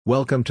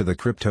Welcome to the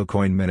Crypto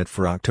Coin Minute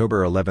for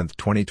October 11,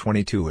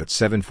 2022 at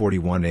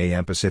 7:41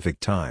 a.m. Pacific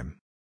Time.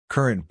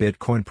 Current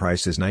Bitcoin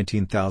price is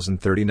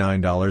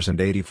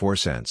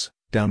 $19,039.84,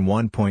 down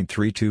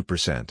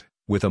 1.32%,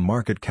 with a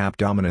market cap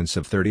dominance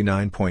of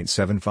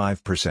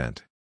 39.75%.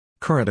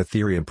 Current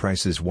Ethereum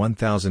price is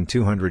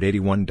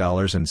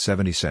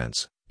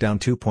 $1,281.70, down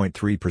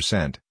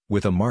 2.3%,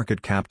 with a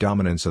market cap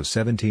dominance of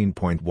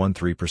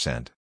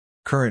 17.13%.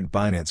 Current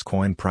Binance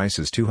Coin price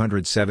is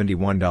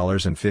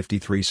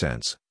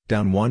 $271.53,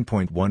 down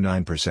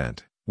 1.19%,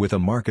 with a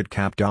market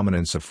cap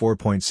dominance of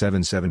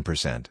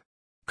 4.77%.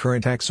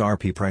 Current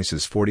XRP price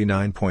is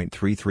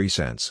 49.33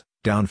 cents,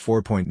 down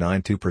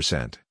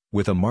 4.92%,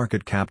 with a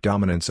market cap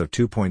dominance of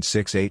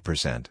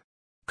 2.68%.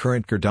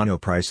 Current Cardano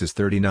price is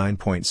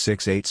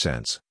 39.68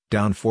 cents,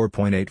 down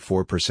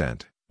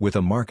 4.84%, with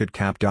a market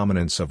cap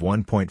dominance of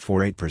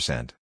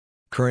 1.48%.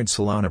 Current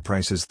Solana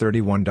price is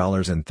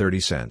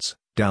 $31.30,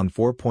 down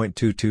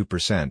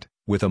 4.22%,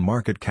 with a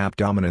market cap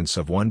dominance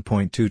of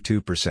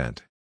 1.22%.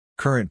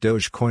 Current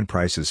Dogecoin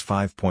price is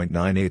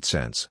 5.98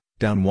 cents,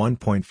 down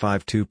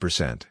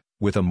 1.52%,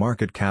 with a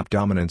market cap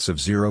dominance of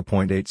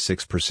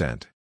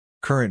 0.86%.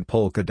 Current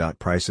Polkadot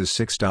price is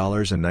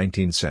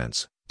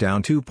 $6.19,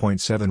 down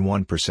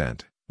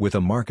 2.71%, with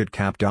a market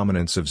cap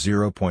dominance of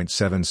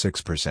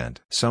 0.76%.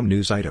 Some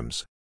news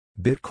items.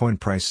 Bitcoin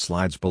price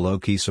slides below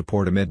key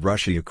support amid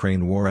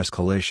Russia-Ukraine war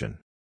escalation.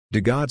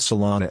 DeGod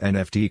Solana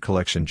NFT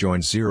collection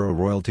joins Zero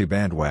Royalty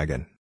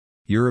bandwagon.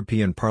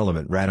 European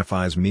Parliament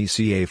ratifies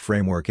MiCA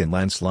framework in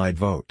landslide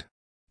vote.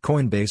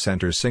 Coinbase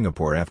enters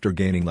Singapore after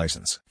gaining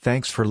license.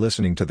 Thanks for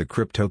listening to the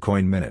Crypto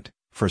Coin Minute.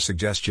 For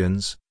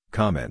suggestions,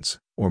 comments,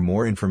 or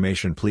more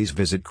information, please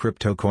visit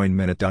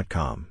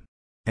CryptoCoinMinute.com.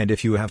 And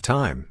if you have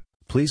time,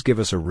 please give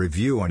us a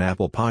review on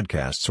Apple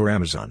Podcasts or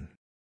Amazon.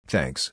 Thanks.